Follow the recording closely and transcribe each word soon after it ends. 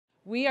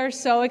We are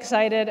so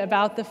excited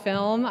about the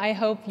film. I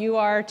hope you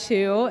are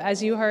too.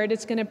 As you heard,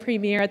 it's going to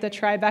premiere at the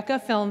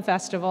Tribeca Film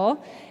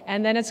Festival,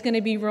 and then it's going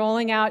to be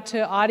rolling out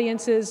to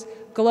audiences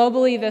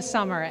globally this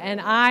summer.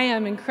 And I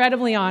am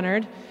incredibly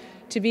honored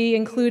to be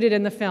included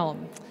in the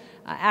film.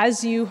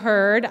 As you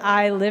heard,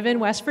 I live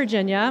in West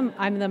Virginia.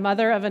 I'm the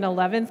mother of an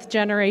 11th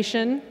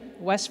generation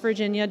West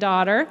Virginia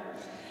daughter.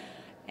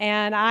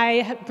 And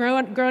I have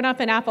grown up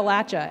in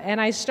Appalachia,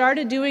 and I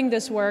started doing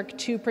this work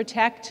to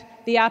protect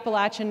the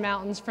Appalachian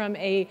Mountains from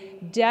a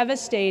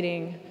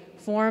devastating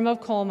form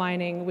of coal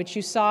mining, which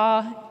you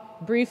saw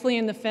briefly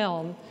in the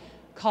film,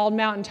 called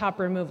mountaintop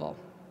removal.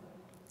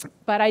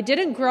 But I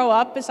didn't grow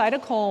up beside a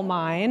coal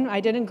mine. I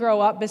didn't grow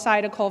up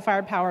beside a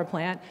coal-fired power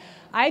plant.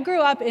 I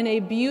grew up in a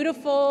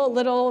beautiful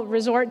little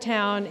resort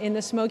town in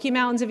the Smoky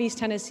Mountains of East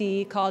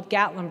Tennessee called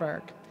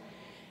Gatlinburg.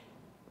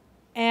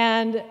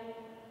 And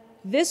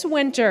this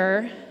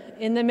winter,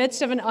 in the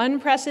midst of an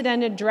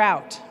unprecedented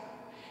drought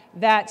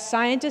that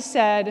scientists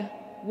said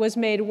was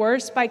made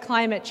worse by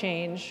climate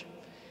change,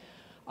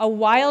 a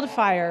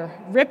wildfire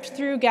ripped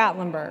through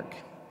Gatlinburg.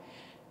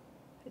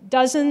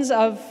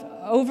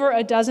 Over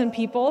a dozen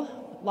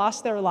people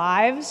lost their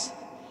lives.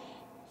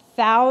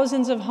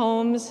 Thousands of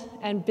homes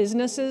and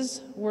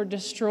businesses were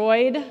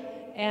destroyed,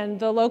 and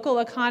the local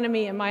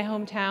economy in my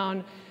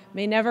hometown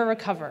may never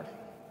recover.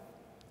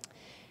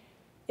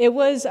 It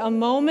was a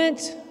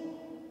moment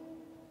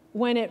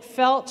when it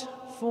felt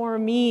for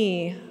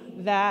me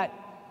that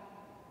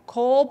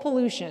coal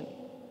pollution,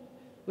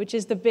 which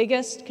is the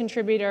biggest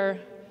contributor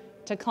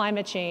to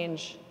climate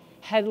change,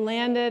 had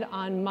landed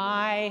on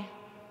my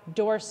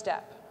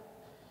doorstep.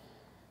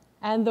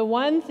 And the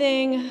one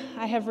thing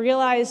I have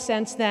realized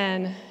since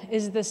then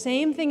is the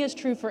same thing is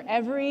true for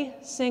every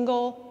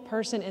single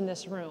person in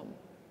this room,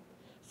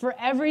 for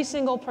every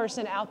single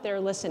person out there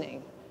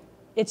listening.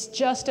 It's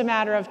just a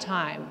matter of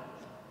time,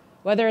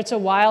 whether it's a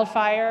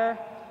wildfire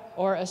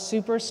or a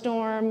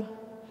superstorm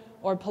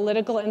or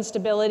political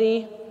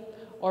instability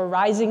or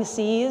rising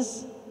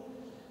seas.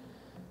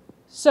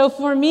 So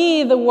for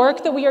me, the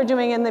work that we are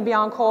doing in the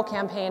Beyond Coal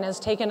campaign has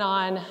taken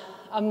on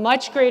a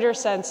much greater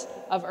sense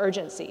of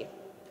urgency.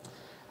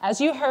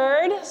 As you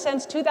heard,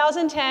 since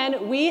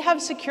 2010, we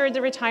have secured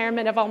the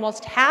retirement of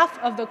almost half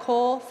of the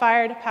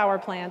coal-fired power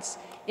plants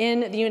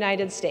in the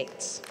United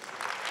States.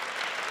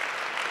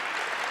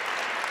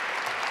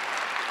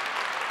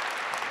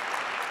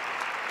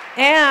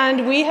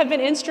 And we have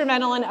been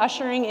instrumental in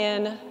ushering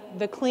in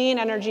the clean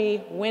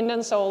energy, wind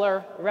and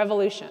solar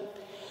revolution.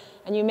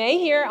 And you may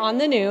hear on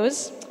the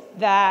news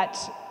that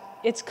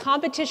it's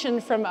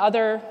competition from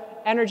other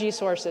energy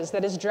sources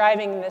that is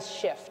driving this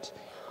shift.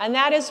 And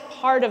that is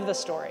part of the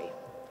story.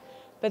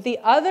 But the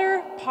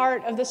other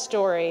part of the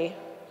story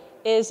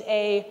is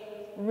a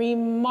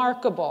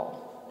remarkable,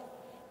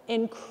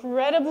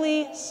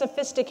 incredibly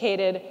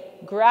sophisticated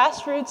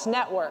grassroots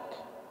network,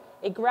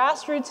 a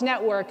grassroots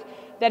network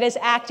that is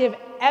active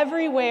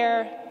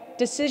everywhere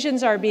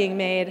decisions are being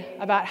made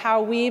about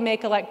how we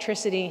make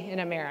electricity in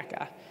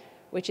America,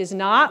 which is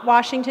not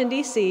Washington,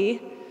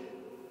 D.C.,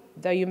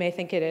 though you may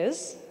think it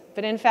is,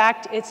 but in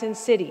fact, it's in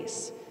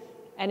cities,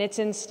 and it's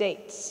in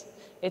states.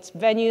 It's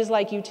venues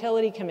like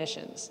utility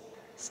commissions,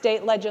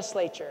 state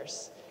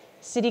legislatures,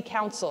 city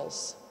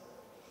councils.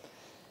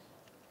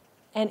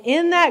 And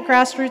in that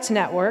grassroots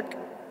network,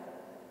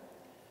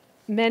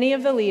 many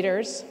of the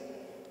leaders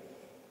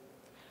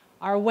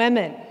are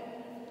women,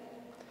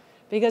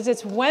 because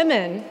it's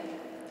women.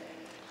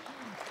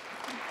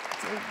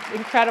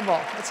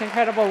 It's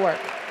incredible work.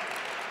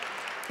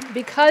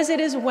 Because it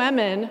is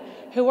women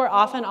who are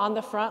often on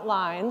the front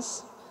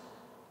lines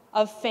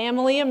of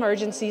family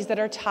emergencies that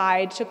are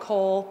tied to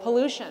coal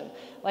pollution,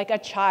 like a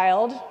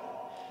child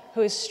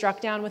who is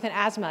struck down with an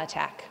asthma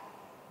attack,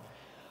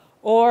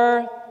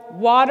 or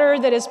water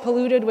that is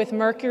polluted with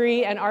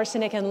mercury and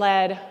arsenic and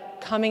lead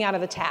coming out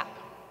of the tap.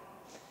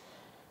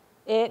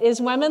 It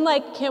is women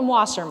like Kim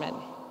Wasserman,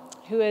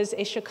 who is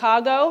a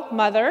Chicago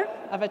mother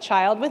of a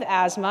child with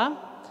asthma,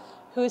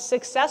 who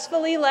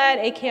successfully led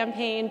a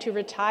campaign to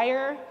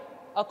retire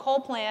a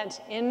coal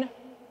plant in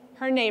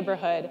her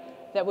neighborhood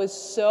that was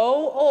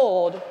so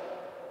old,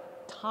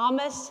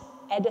 Thomas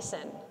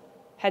Edison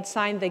had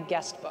signed the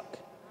guest book.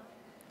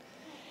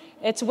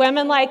 It's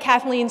women like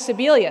Kathleen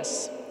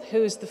Sebelius,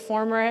 who's the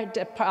former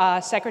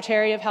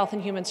Secretary of Health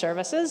and Human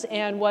Services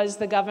and was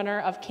the governor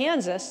of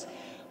Kansas,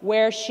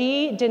 where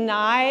she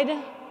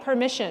denied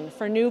permission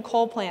for new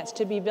coal plants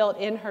to be built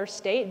in her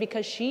state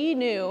because she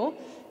knew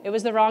it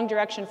was the wrong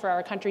direction for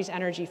our country's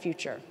energy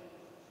future.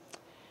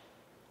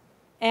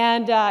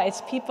 And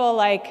it's people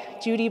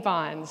like Judy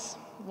Bonds,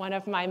 one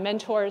of my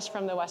mentors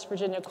from the West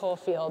Virginia coal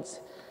fields,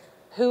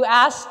 who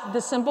asked the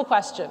simple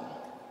question: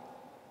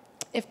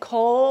 if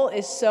coal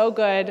is so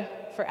good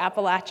for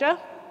Appalachia,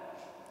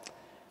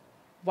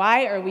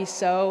 why are we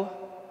so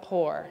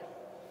poor?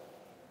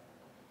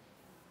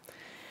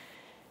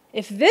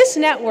 If this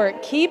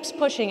network keeps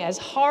pushing as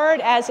hard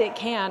as it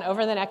can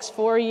over the next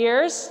 4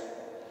 years,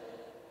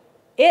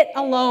 it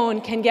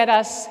alone can get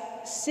us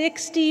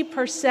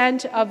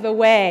 60% of the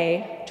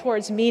way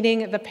towards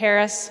meeting the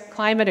Paris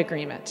Climate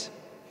Agreement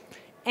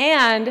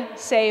and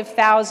save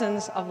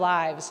thousands of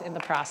lives in the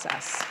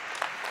process.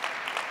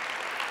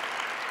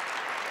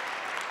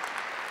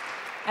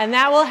 And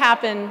that will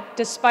happen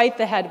despite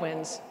the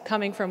headwinds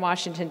coming from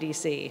Washington,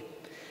 D.C.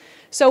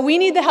 So we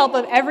need the help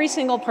of every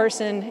single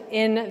person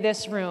in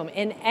this room,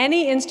 in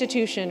any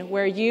institution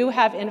where you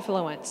have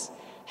influence.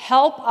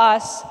 Help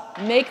us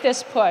make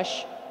this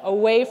push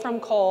away from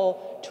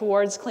coal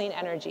towards clean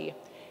energy.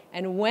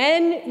 And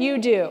when you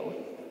do,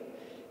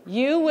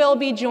 you will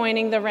be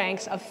joining the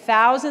ranks of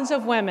thousands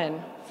of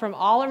women from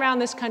all around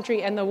this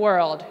country and the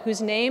world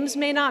whose names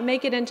may not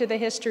make it into the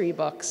history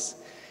books,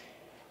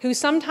 who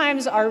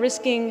sometimes are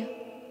risking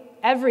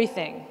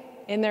everything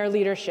in their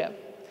leadership,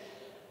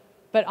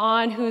 but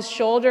on whose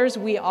shoulders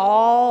we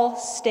all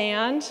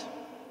stand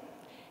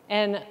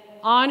and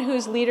on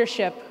whose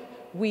leadership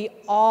we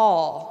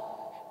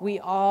all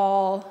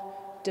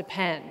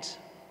depend.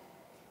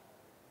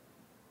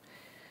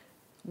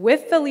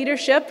 With the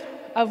leadership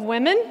of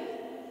women,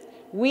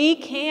 we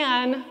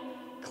can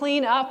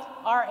clean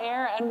up our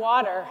air and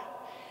water,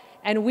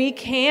 and we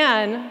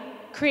can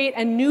create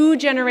a new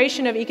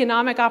generation of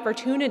economic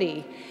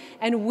opportunity,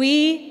 and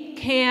we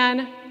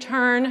can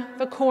turn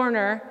the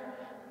corner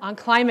on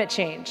climate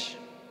change.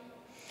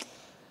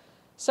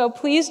 So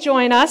please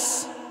join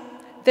us.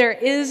 There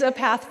is a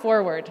path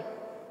forward.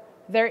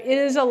 There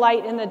is a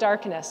light in the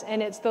darkness,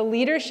 and it's the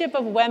leadership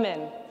of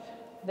women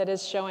that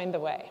is showing the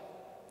way.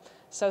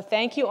 So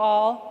thank you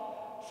all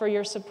for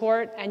your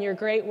support and your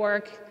great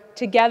work.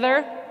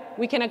 Together,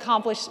 we can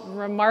accomplish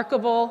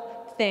remarkable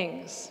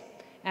things,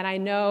 and I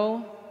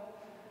know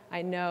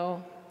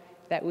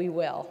that we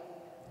will.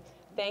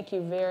 Thank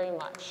you very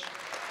much.